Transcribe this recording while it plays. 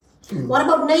What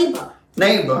about neighbor?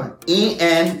 Neighbor,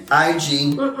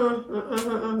 E-N-I-G.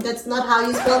 That's not how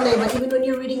you spell neighbor, even when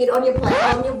you're reading it on your board.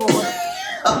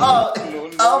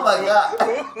 Oh my God.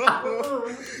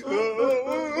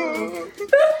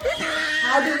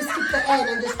 How do we skip the N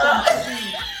and just start the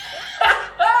E?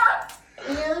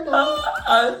 Yeah,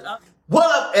 no.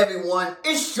 What up, everyone?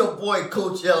 It's your boy,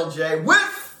 Coach LJ,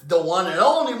 with the one and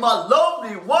only, my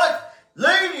lovely wife,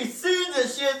 Lady Caesar.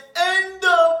 She's in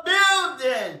the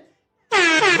building.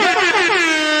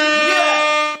 Yeah.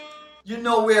 You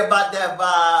know we're about that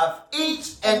vibe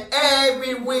each and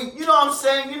every week. You know what I'm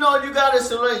saying? You know you gotta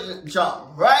jump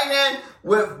right in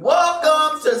with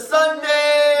Welcome to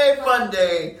Sunday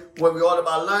Funday, where we're all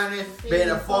about learning, being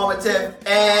informative,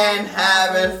 and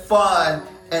having fun.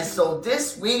 And so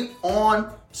this week on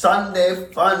Sunday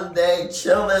Funday,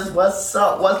 chillers, what's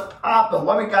up? What's poppin'?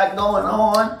 What we got going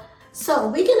on? So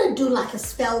we're gonna do like a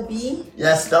spell bee.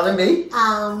 Yes, spelling bee.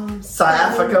 South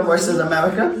Africa versus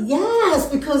America. Yes,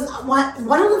 because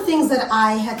one of the things that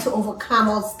I had to overcome,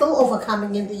 or still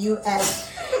overcoming in the US,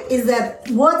 is that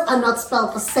words are not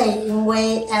spelled the same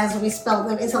way as we spell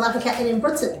them in South Africa and in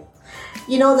Britain.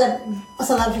 You know that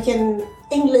South African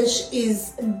English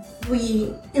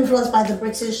we influenced by the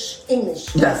British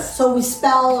English. Yes. So we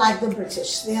spell like the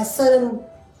British. There are certain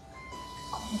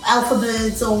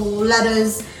alphabets or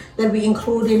letters that we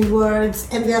include in words,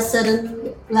 and there are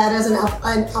certain letters and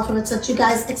alphabets that you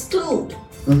guys exclude.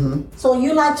 Mm-hmm. So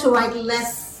you like to write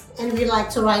less, and we like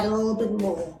to write a little bit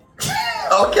more.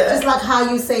 Okay. Just like how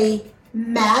you say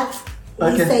math,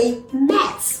 we say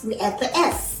maths. We add the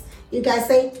S. You guys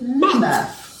say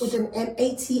math with an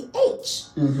M-A-T-H.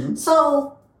 Mm-hmm.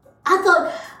 So I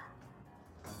thought,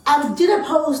 I did a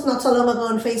post not so long ago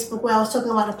on Facebook where I was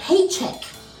talking about a paycheck.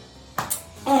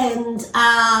 And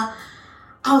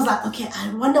I was like, okay, I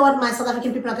wonder what my South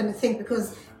African people are going to think,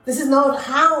 because this is not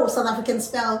how South Africans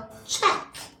spell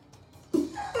check.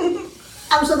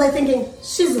 I'm sure they're thinking,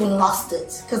 she's lost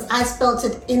it, because I spelled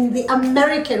it in the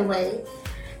American way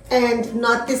and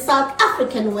not the South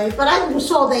African way. But I'm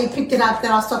sure they picked it up that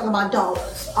I was talking about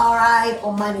dollars, all right,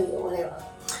 or money or whatever.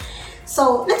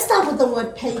 So let's start with the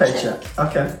word paycheck. Paycheck,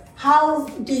 okay. How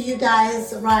do you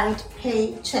guys write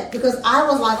paycheck? Because I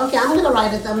was like, okay, I'm going to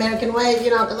write it the American way,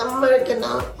 because I'm American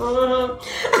now.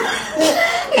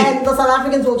 And the South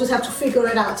Africans will just have to figure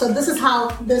it out. So this is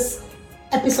how this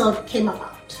episode came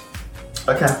about.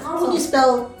 Okay. How would you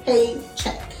spell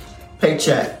paycheck?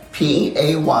 Paycheck.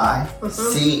 P-A-Y-C-H-E-C-K.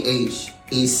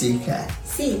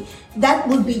 See, that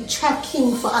would be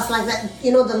checking for us, like that.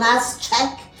 The last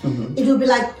check. Mm-hmm. It would be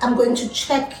like, I'm going to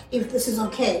check if this is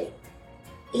okay.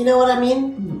 You know what I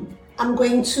mean? Mm-hmm. I'm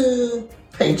going to...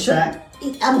 Paycheck.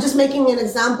 I'm just making an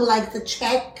example, like the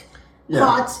check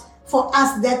part. For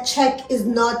us, that check is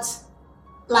not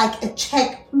like a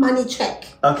check, money check.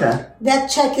 Okay. That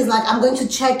check is like, I'm going to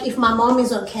check if my mom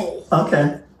is okay.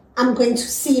 Okay. I'm going to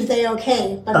see if they're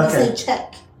okay, but let's say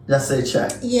check. Let's say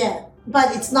check. Yeah,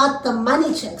 but it's not the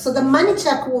money check. So the money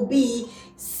check will be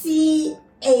C-H-E-Q-U-E.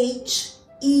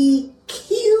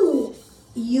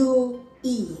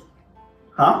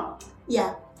 Huh?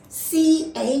 Yeah.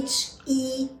 C-H-E-Q-U-E.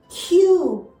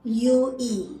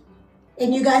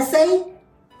 And you guys say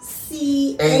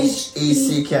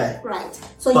C-H-E-C-K. Right.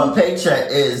 So but paycheck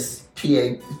is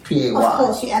P-A-Y. Of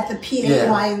course, you add the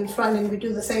P-A-Y in front and we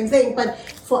do the same thing. But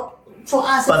for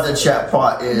us... But the check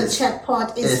part is... The check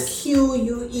part is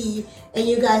Q-U-E. And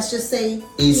you guys just say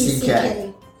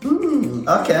E-C-K.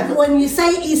 Okay. When you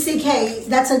say ECK,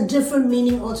 that's a different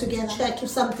meaning altogether. Check if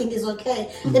something is okay.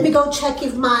 Mm-hmm. Let me go check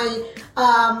if my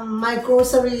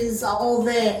groceries are all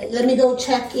there. Let me go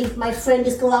check if my friend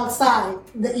is still outside.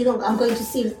 I'm going to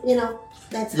see.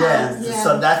 That's how. Yeah.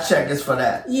 So that check is for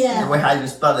that. Yeah. The way how you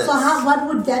spell it. So what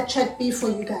would that check be for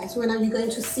you guys? When are you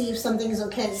going to see if something is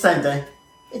okay? Same thing.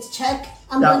 It's check.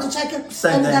 I'm going to check it.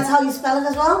 Same and thing. That's how you spell it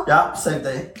as well. Yeah. Same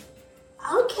thing.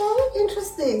 Okay,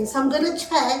 interesting. So I'm gonna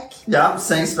check. Yeah,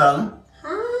 same spelling.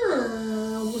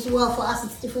 Well, for us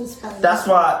it's different spelling. That's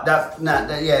why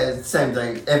it's same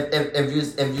thing. If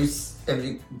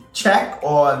you check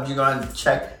or if you're gonna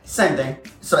check, same thing.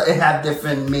 So it have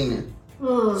different meaning.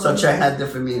 So check has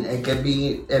different meaning. It could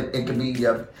be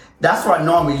that's why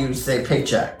normally you say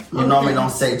paycheck. You normally don't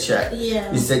say check.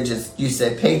 Yeah. You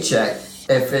say paycheck.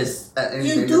 If it's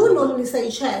you do normally say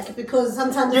check, because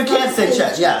sometimes you can't say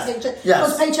check. Yes.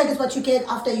 Because paycheck is what you get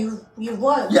after you've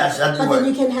worked. Yes, but then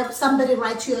you can have somebody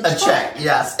write you a check.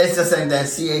 Yes, it's the same thing.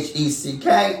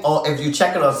 C-H-E-C-K, or if you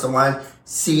check it on someone,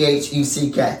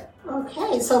 C-H-E-C-K.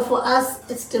 Okay, so for us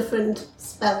it's different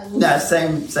spelling. Yeah,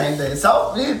 same thing.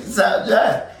 So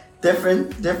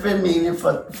different meaning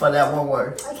for that one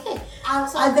word. Okay,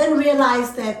 I then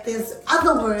realized that there's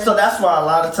other words. So that's why a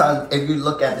lot of times, if you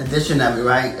look at the dictionary,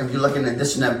 right? If you look in the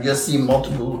dictionary, you'll see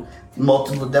multiple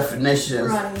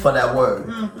definitions for that word.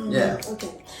 Mm-hmm. Yeah.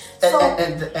 Okay.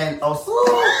 And also,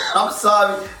 I'm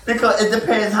sorry, because it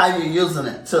depends how you're using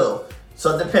it too.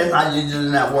 So it depends how you're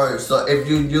using that word. So if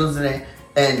you're using it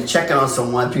and checking on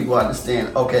someone, people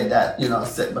understand. Okay, that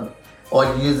or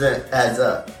you use it as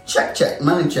a check,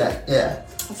 money check. Yeah.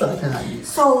 So it depends how you use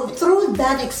it. So through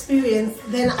that experience,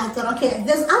 then I thought, okay,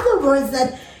 there's other words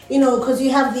that because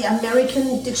you have the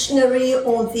American dictionary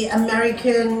or the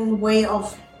American way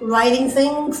of writing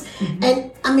things. Mm-hmm.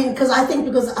 And I mean, because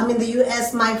I'm in the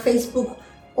US, my Facebook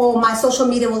or my social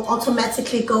media will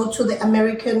automatically go to the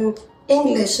American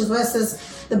English versus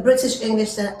the British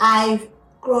English that I've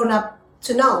grown up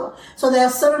to know. So there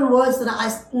are certain words that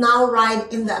I now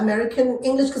write in the American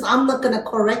English because I'm not going to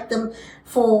correct them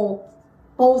for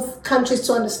both countries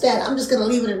to understand. I'm just going to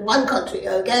leave it in one country,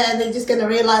 okay? And they're just going to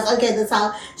realize, okay, that's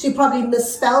how she probably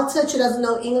misspelled it. She doesn't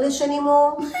know English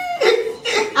anymore.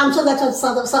 I'm sure that's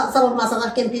what some of my South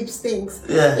African people think.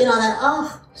 Yeah.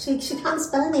 That, she can't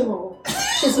spell anymore.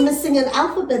 She's missing an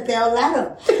alphabet there, or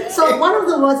letter. So one of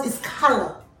the words is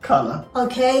color. Color.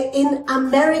 Okay? In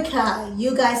America,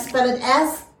 you guys spell it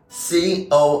as?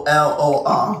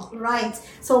 COLOR. Right.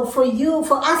 So for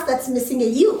us, that's missing a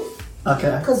U.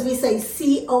 Okay. Because we say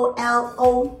COLOUR.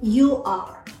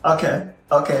 Okay.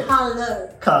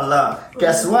 Color.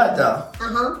 Guess what though?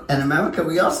 In America,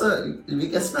 we can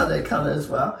spell that color as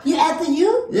well. You add the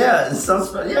U? Yeah, in some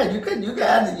spell. Yeah, you can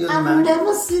add the U. I've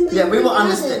never seen the U. Yeah, we will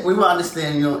understand. We will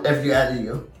understand you if you add the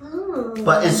U. Oh.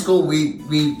 But in school, we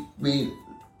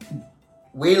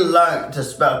learned to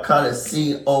spell color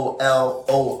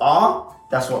COLOR.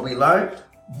 That's what we learned.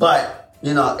 But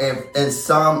if in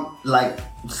some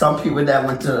people that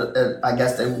went to, I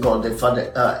guess they would go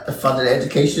further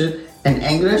education in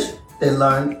English, they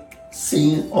learn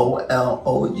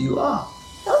COLOUR.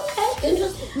 Okay,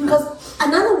 interesting. Because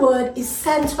another word is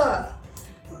center.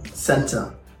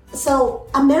 Center. So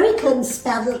Americans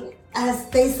spell it as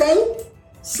they say?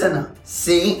 Center.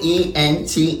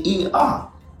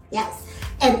 CENTER. Yes.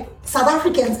 And South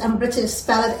Africans and British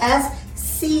spell it as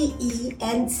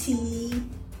CENTRE.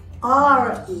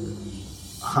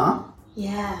 Huh?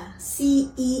 Yeah,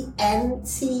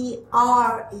 CENTRE.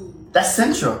 That's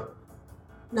central.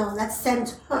 No, that's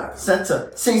center. Center.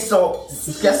 See, so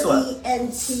guess what?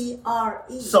 CENTRE.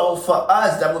 So for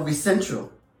us, that would be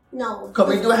central. No. Because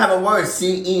we do have a word,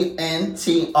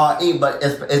 CENTRE, but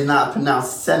it's not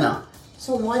pronounced center.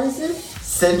 So what is it?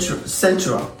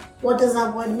 Central. What does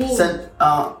that word mean?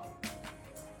 I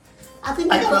can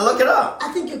look it up.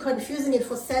 I think you're confusing it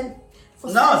for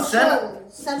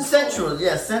Central,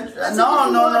 yeah, central.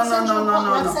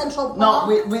 No. Central no,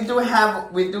 we do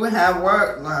have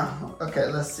word. Okay,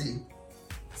 let's see.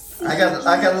 I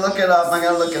gotta look it up.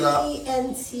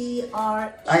 CENTRE.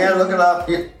 I gotta look it up.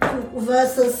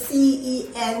 Versus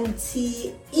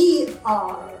CENTER.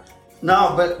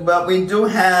 No, but we do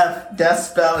have that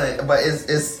spelling, but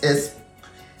it's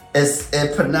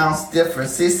pronounced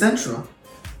different. See, central.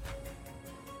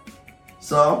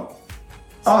 So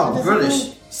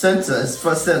British. Center is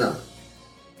for center.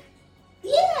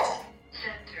 Yeah.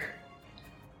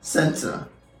 Center.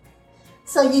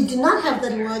 So you do not have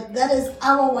that word. That is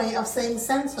our way of saying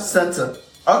center. Center.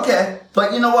 Okay.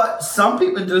 But you know what? Some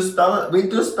people do spell it. We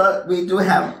do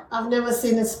have. I've never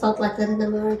seen it spelled like that in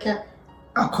America.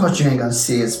 Of course you ain't gonna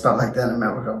see it spelled like that in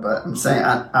America, but I'm saying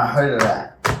I heard of that.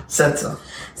 Center.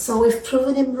 So we've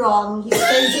proven him wrong. He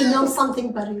says he knows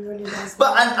something, but he really doesn't.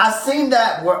 But I seen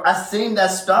that word. I seen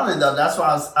that spelling though. That's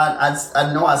why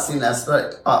I know I seen that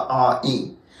spelling.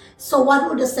 RE. So what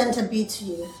would the center be to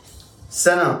you?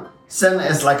 Center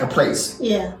is like a place.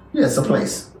 Yeah. Yeah, it's a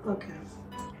place. Okay.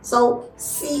 So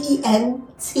CENTER.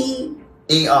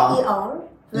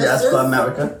 Yes, for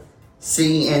America.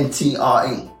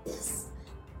 CENTRE. Yes.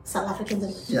 South African.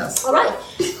 Yes. All right.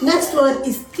 Next word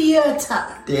is theater.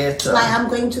 Theater. Like I'm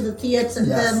going to the theater,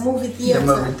 yes. the movie theater. The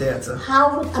movie theater.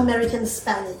 How would Americans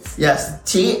spell it? Yes.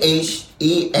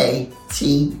 THEATER.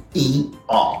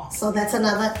 So that's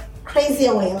another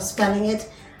crazier way of spelling it.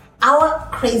 Our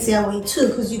crazier way too,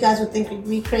 because you guys would think we'd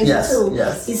be crazy too.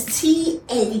 Yes. Is THEATRE.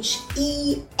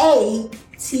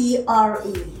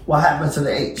 What happened to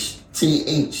the H?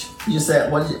 TH. You said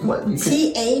what?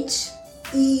 THEATRE.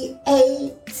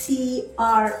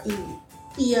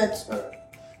 Theater.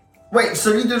 Wait,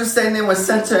 so you do the same thing with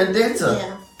center and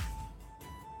theater?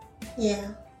 Yeah,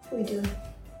 we do.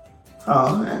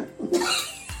 Oh, man.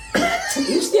 To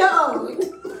each their own.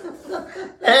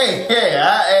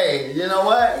 Hey, you know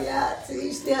what? Yeah, to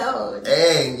each their own.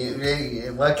 Hey,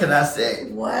 what can I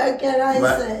say? What can I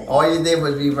say? All you did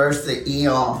was reverse the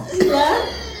ER. Yeah.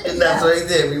 That's what he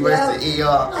did, reverse the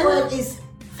ER. And what is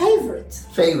favorite?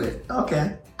 Favorite,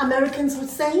 okay. Americans would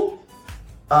say?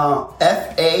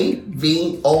 Favorite.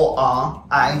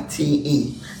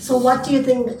 So what do you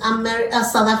think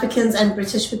South Africans and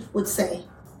British people would say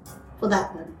for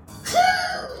that one?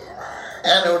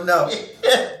 I don't know.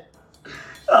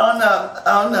 I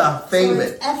don't know.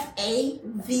 Favorite. So Favorite.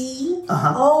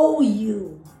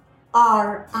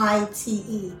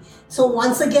 So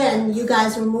once again, you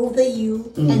guys remove the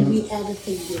U and we added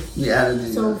the U. You added the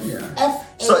U. So Favourite.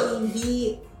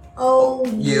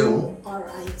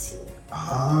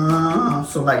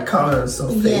 So like color, so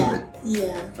favorite.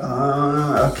 Yeah.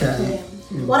 Okay.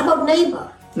 Yeah. What about neighbor?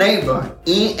 Neighbor,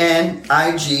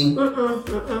 ENIG.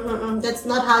 That's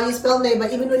not how you spell neighbor.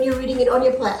 Even when you're reading it on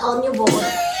your board.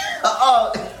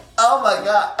 oh my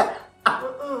God.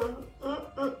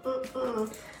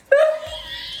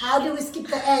 How do we skip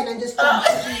the N and just jump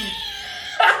to E?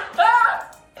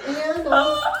 Yeah,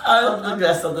 no. I don't think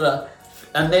that's something else.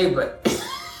 A neighbor.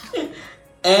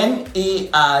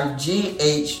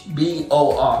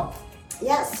 NEIGHBOR.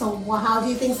 Yes, so how do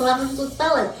you think South Africans would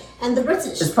spell it? And the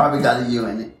British? It's probably got a U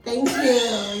in it. Thank you.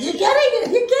 You're getting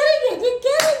it.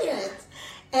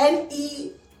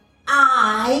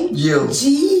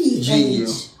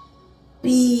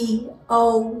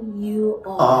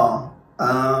 NEIGHBOUR.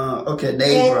 Okay,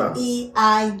 neighbor.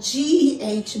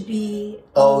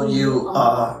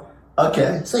 NEIGHBOUR.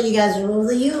 Okay. So you guys remove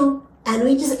the U, and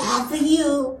we just add the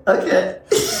U. Okay.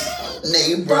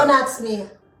 Neighbor. Don't ask me.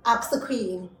 Ask the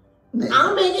queen. Neighbor.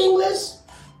 I'll make English.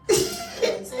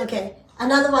 Okay.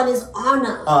 Another one is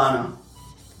honor. Honor.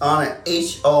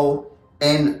 HONOR.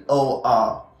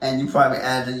 And you probably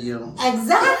added a U.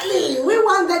 Exactly. We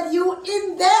want that U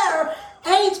in there.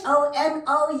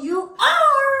 HONOUR.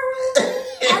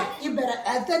 You better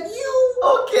add that U.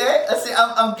 Okay. See,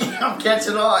 I'm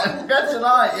catching on.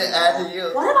 You added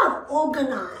U. What about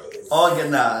organize?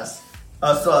 Organize.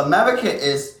 So America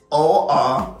is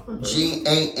ORGANIZE.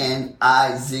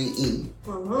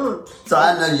 So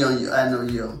I know you. I know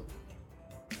you.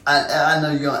 I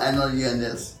know you in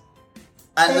this.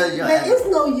 There is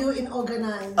no U in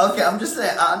organize. Okay, I'm just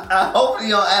saying. I hope you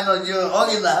don't add no U in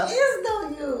organize. There is no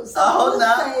U. So I hope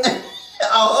not. I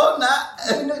hope not.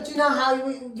 Do you know how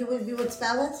you would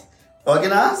spell it?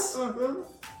 Organize?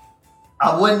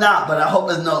 I would not, but I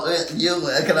hope it's no U,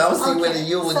 because I don't see where the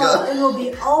U would go. So it will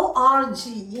be ORG.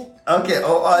 Okay,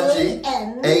 ORG.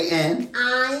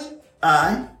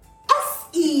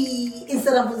 ANISE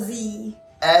instead of a Z.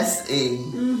 SE.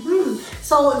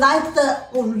 So like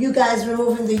you guys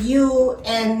removing the U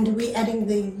and we adding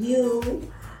the U,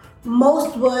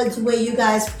 most words where you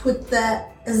guys put the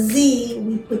Z,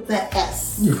 we put the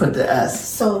S. You put the S.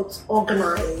 So it's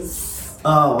organize.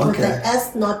 Oh, okay. With the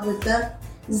S, not with the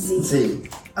Z. Z.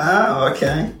 Oh,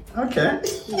 okay.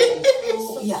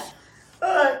 Yeah.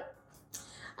 All right.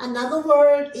 Another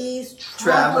word is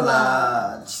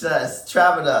traveler.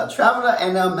 Traveler. Traveler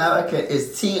in America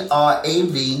is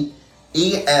TRAVELER.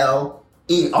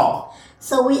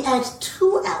 So we add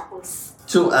 2 L's.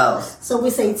 2 L's. So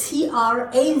we say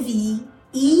TRAVELLER.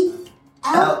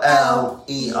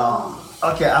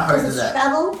 Okay, I heard of that.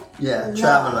 Travel? Yeah,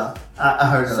 traveler. I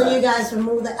heard of that. So you guys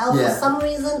remove the L for some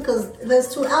reason because there's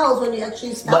 2 L's when you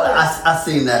actually spell it. But I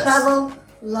seen that. Travel,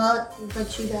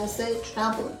 but you guys say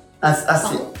travel. I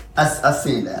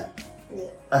seen that. Yeah.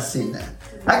 I seen that.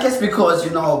 I guess because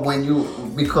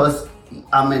because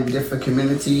I'm in different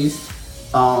communities,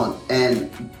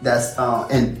 and that's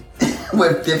and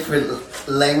with different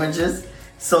languages,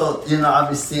 so I'll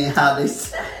be seeing how they.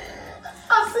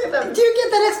 I see that. Do you get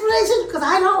that explanation? Because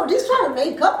I don't. He's trying to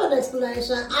make up an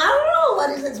explanation. I don't know what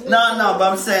his explanation. No,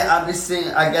 but I'm saying I'll be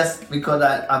seeing. I guess because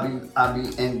I'll be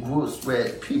in groups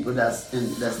with people that's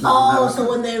not. American. So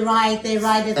when they write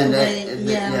it and the way.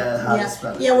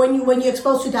 Yeah. When you're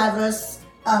exposed to diverse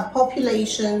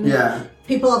population. Yeah.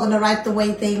 People are going to write the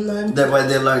way they learned. The way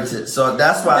they learned it. So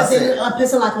that's why I said. A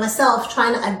person like myself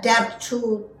trying to adapt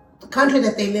to the country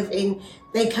that they live in,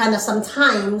 they kind of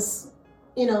sometimes.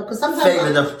 Because sometimes favor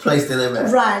the place they live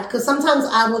in. Right, because sometimes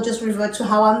I will just revert to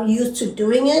how I'm used to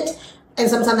doing it, and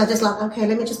sometimes I just okay,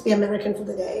 let me just be American for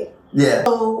the day. Yeah.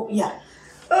 So yeah.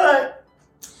 All right.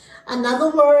 Another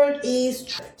word is.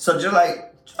 So just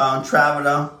like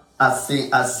traveler, I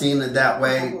seen it that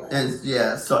way, and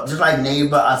so just like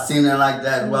neighbor, I seen it like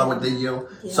that as well with the U.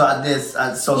 Yeah. So I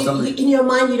saw something. In your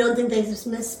mind, you don't think they just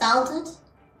misspelled it?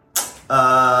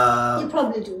 You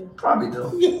probably do. Probably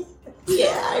do.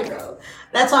 Yeah, I know.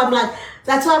 That's why I'm like,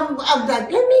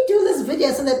 let me do this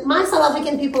video so that my South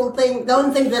African people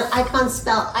don't think that I can't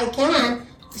spell. I can.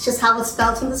 It's just how it's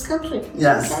spelled in this country.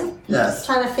 Yes. Okay? Yes. Just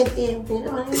trying to fit in, you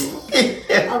know what I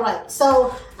mean? All right.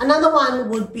 So another one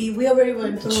would be, we already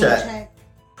went through check.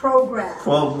 Program.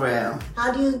 Program.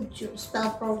 How do you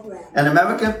spell program? In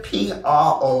America, Program.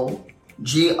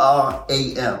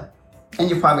 And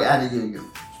you probably added you.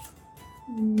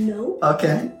 No.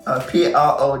 Okay.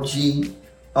 Program.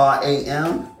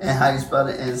 And how you spell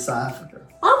it in South Africa?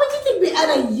 Why would you think we add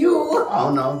a U? I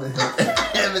don't know.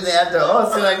 Everything after O,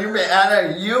 so like you may add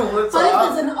a U. But if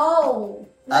there's an O,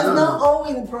 there's no O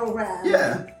in the program.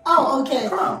 Yeah. Oh, okay.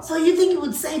 So you think you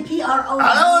would say P-R-O?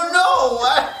 I don't know.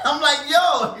 I'm like,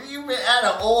 yo, you may add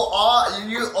an O-R,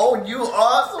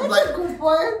 O-U-R. So That's a good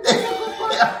one.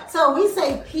 So we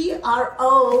say P-R-O-G-R-A-M.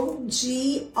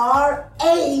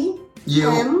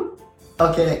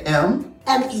 Okay, M.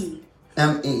 M-E.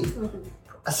 M-E.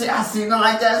 I see them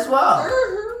like that as well.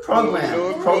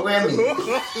 Programming. Programming.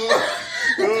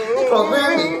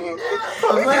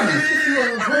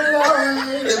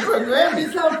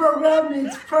 It's not programming,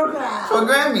 it's program.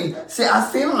 Programming. See, I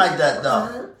see them like that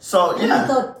though. So, and I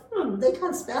thought, they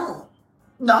can't spell.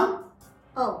 No.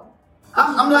 Oh.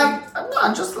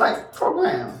 I'm just like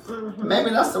program.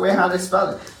 Maybe that's the way how they spell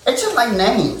it. It's just like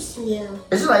names. Yeah.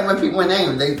 It's just like when people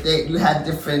name, you had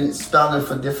different spelling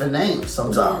for different names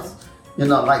sometimes. Yeah. You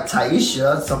know, like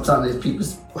Taisha, sometimes people,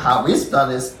 how we spell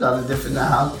it different than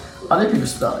how other people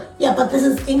spell it. Yeah, but this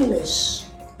is English.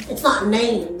 It's not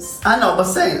names. I know,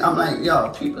 but I'm like, yo,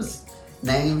 people's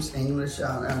names, English,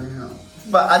 I don't know.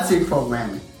 But I'd say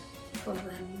programming.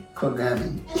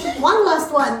 Programming. One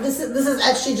last one. This is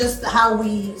actually just how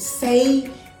we say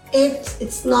it.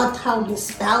 It's not how you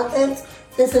spell it.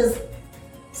 This is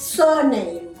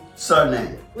surname.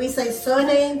 Surname. We say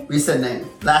surname. We say name.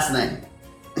 Last name.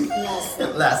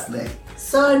 Last name.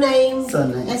 Surname.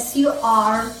 Surname.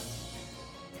 S-U-R-N-A-M-E.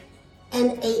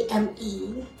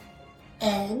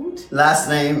 And last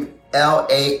name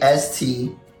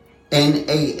Lastname.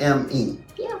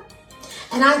 Yeah.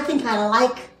 And I think I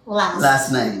like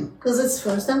last name. Because it's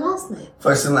first and last name.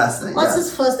 First and last name. What's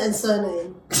his first and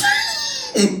surname?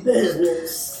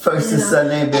 Business. First and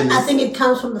surname business. I think it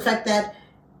comes from the fact that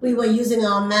we were using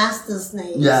our master's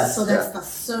name. Yes. So that's the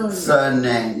surname.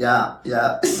 Surname, yeah.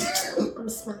 I'm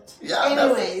smart. Yeah.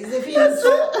 Anyways, if you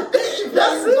enjoyed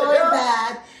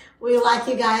that, we would like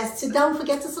you guys to don't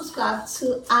forget to subscribe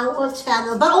to our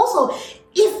channel. But also,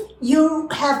 if you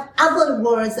have other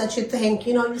words that you think,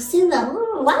 you've seen them,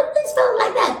 why did they spell it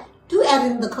like that? Do add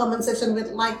in the comment section. We'd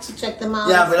like to check them out.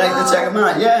 Yeah, we'd like to check them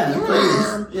out. Yeah,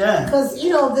 please. Yeah. Because,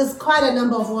 there's quite a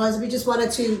number of words. We just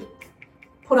wanted to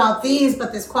put out these,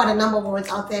 but there's quite a number of words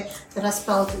out there that are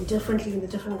spelled differently in the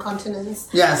different continents.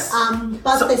 Yes.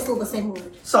 But they're still the same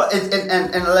word. So,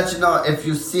 and I'll let you know, if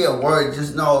you see a word,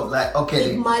 just know, like,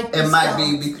 okay, it might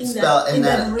be spelled in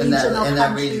that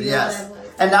region. Yes.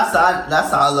 And that's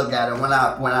how I look at it. When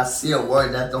I see a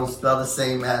word that don't spell the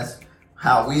same as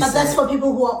how we say it. But that's for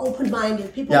people who are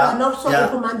open-minded. People who are not so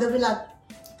open-minded, they'll be like,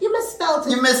 you misspelled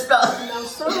it. You misspelled it. No,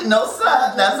 sir. No,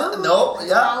 sir. That's how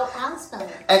I spell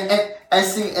it. And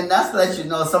see, and that's to let you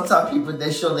know, sometimes people,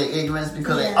 they show their ignorance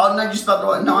because oh, no, you spelled it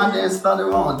wrong. No, I didn't spell it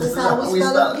wrong. This is how we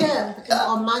spell it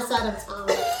on my side of town.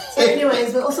 So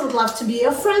anyways, we also would love to be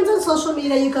your friends on social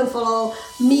media. You can follow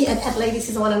me at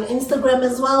LadySeason1 on Instagram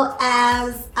as well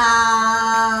as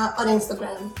on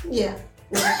Instagram. Yeah.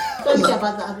 Don't care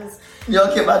about the others. You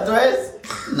don't care about Threads?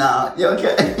 No, you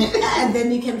okay. And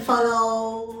then you can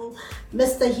follow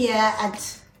Mr. here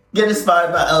at Get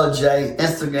Inspired by LJ,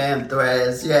 Instagram,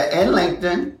 Threads, and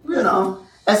LinkedIn,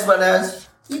 as well as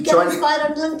you get inspired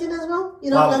on LinkedIn as well?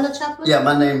 Leonard Chaplin? Yeah,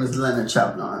 my name is Leonard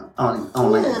Chaplin on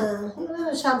LinkedIn. Yeah,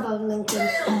 Leonard Chaplin on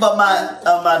LinkedIn. But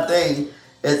my thing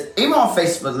is, even on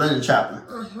Facebook, Leonard Chaplin.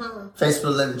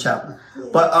 Facebook, Leonard Chaplin. Yeah.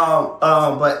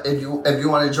 But if you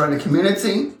want to join the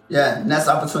community, next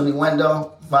opportunity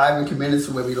window, vibrant community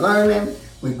where we learning,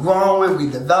 we growing, we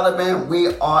developing,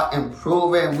 we are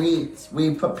improving,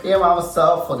 we prepare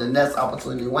ourselves for the next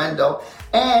opportunity window.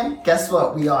 And guess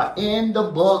what? We are in the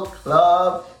book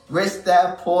club. Rich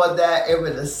Dad, Poor Dad. It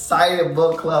was an exciting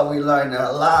book club. We learned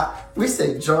a lot. We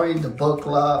say join the book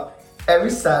club every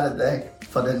Saturday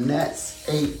for the next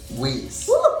 8 weeks.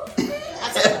 Woo!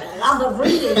 That's a lot of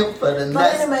reading. For the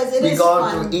next, we go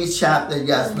through each chapter.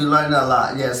 Yes, we learn a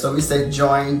lot. Yeah, so we say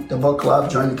join the book club,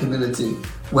 join the community.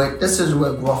 This is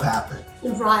where growth happens.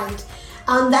 Right.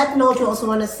 On that note, we also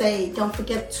want to say, don't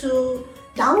forget to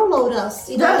download us.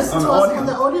 Yes, listen to us on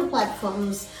the audio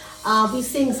platforms. We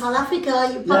sing South Africa.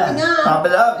 You're popping up. Pop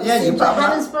it up. Yeah, you pop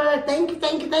Johannesburg. Thank you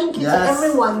to Yes.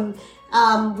 everyone.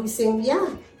 We sing,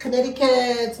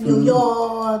 Connecticut, New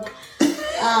York,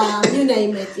 you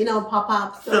name it, pop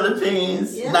up. So,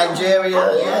 Philippines,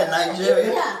 Nigeria,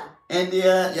 Nigeria.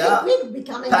 India, We're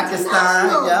becoming Pakistan,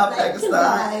 international. Pakistan. You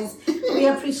guys. We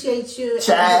appreciate you.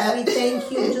 Chad. And we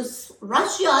thank you. Just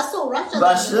Russia. I saw Russia.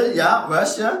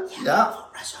 Russia.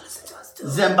 Russia, listen to us too.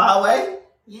 Zimbabwe.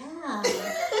 Yeah.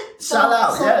 Shout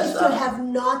out. So if you have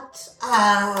not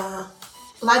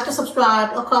liked or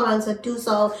subscribed or commented, do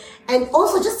so. And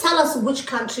also just tell us which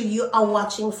country you are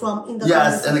watching from in the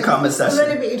comments. in the comment section.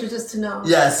 We'd really be interested to know.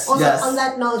 Yes, also, yes. On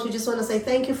that note, we just want to say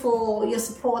thank you for your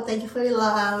support. Thank you for your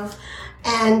love.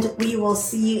 And we will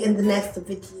see you in the next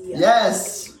video.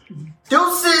 Yes.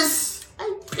 Deuces.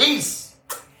 Peace.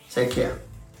 Take care.